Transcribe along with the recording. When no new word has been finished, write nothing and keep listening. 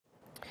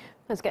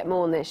Let's get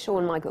more on this.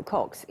 Michael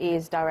Cox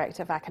is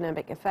Director of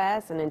Academic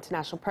Affairs and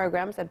International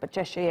Programs at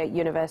Bahcesehir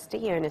University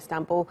here in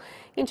Istanbul.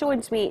 He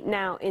joins me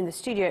now in the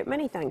studio.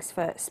 Many thanks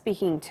for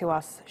speaking to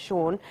us,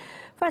 Sean.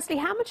 Firstly,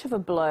 how much of a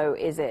blow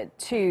is it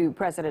to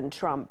President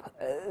Trump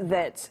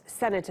that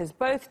senators,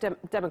 both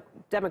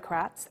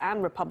Democrats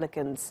and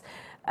Republicans,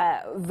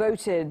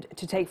 voted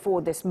to take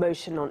forward this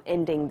motion on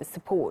ending the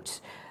support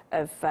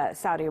of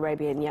Saudi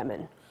Arabia and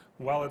Yemen?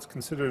 While it's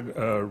considered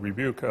a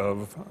rebuke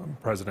of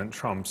President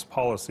Trump's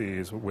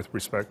policies with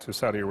respect to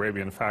Saudi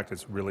Arabia, in fact,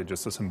 it's really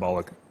just a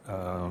symbolic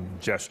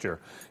gesture.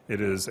 It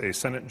is a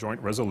Senate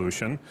joint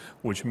resolution,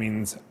 which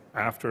means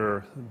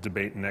after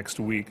debate next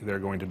week, they're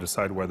going to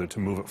decide whether to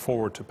move it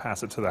forward to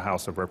pass it to the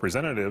House of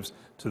Representatives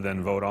to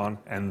then vote on,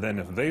 and then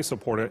if they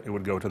support it, it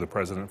would go to the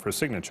president for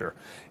signature.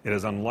 It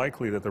is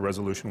unlikely that the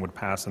resolution would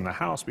pass in the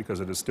House because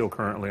it is still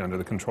currently under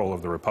the control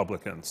of the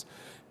Republicans.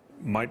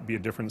 Might be a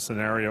different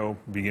scenario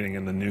beginning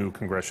in the new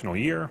congressional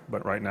year,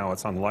 but right now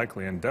it's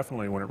unlikely, and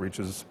definitely when it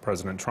reaches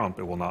President Trump,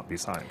 it will not be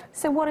signed.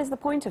 So what is the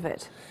point of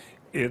it?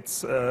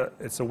 It's a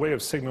way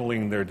of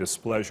signaling their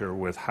displeasure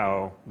with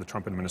how the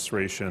Trump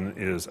administration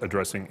is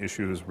addressing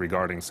issues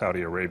regarding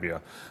Saudi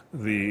Arabia.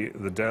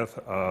 The death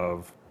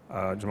of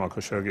Jamal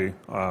Khashoggi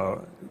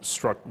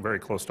struck very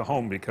close to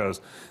home because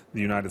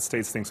the United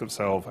States thinks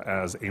itself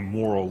as a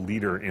moral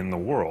leader in the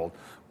world,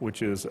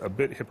 which is a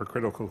bit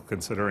hypocritical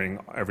considering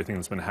everything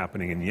that's been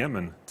happening in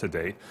Yemen to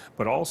date.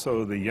 But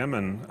also the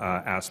Yemen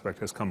aspect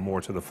has come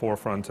more to the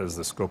forefront as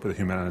the scope of the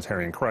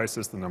humanitarian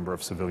crisis, the number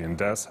of civilian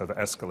deaths have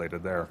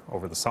escalated there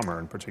over the summer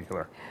in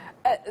particular.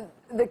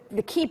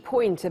 The key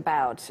point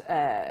about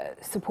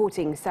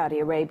supporting Saudi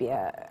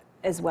Arabia,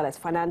 as well as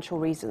financial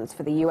reasons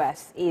for the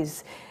U.S.,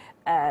 is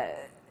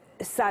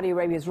Saudi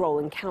Arabia's role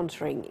in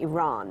countering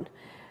Iran.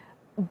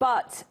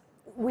 But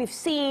we've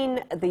seen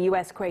the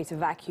U.S. create a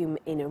vacuum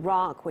in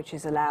Iraq, which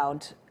has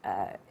allowed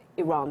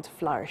Iran to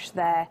flourish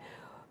there.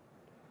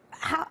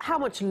 How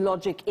much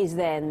logic is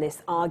there in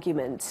this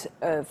argument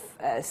of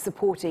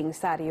supporting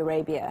Saudi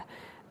Arabia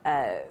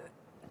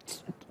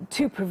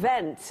to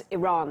prevent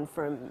Iran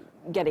from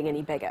getting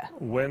any bigger?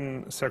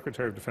 When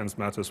Secretary of Defense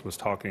Mattis was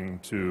talking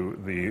to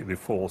the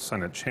full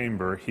Senate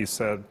chamber, he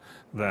said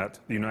that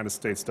the United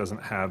States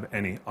doesn't have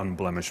any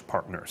unblemished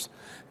partners,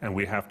 and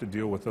we have to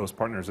deal with those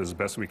partners as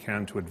best we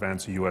can to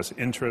advance U.S.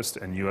 interest,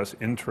 and U.S.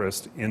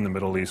 interest in the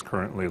Middle East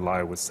currently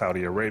lie with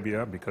Saudi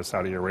Arabia because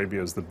Saudi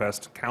Arabia is the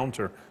best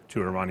counter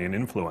to Iranian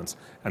influence,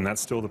 and that's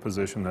still the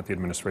position that the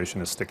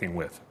administration is sticking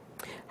with.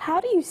 How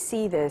do you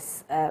see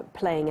this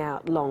playing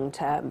out long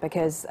term?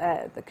 Because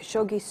the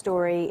Khashoggi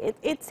story,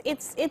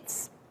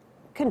 it's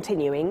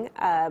continuing.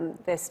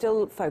 There's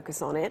still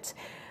focus on it.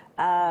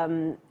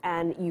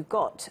 And you've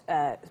got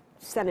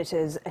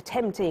senators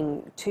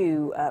attempting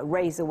to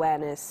raise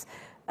awareness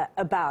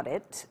about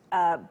it.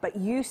 But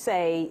you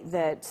say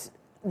that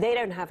they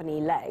don't have any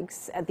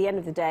legs. At the end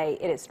of the day,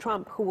 it is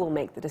Trump who will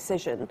make the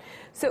decision.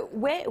 So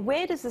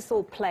where does this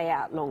all play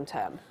out long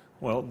term?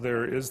 Well,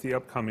 there is the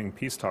upcoming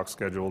peace talk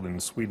scheduled in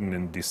Sweden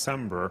in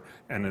December,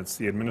 and it's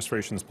the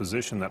administration's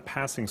position that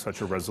passing such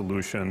a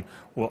resolution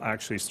will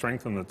actually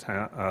strengthen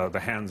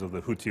the hands of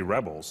the Houthi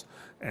rebels,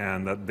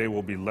 and that they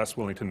will be less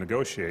willing to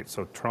negotiate.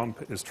 So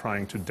Trump is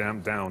trying to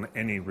damp down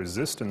any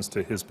resistance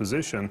to his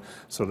position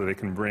so that they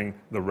can bring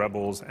the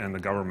rebels and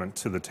the government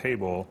to the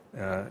table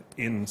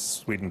in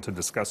Sweden to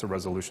discuss a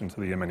resolution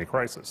to the Yemeni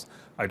crisis.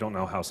 I don't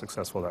know how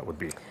successful that would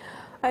be.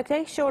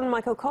 Okay,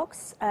 Michael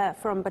Cox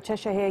from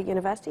Bahcesehir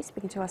University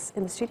speaking to us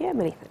in the studio.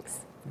 Many thanks.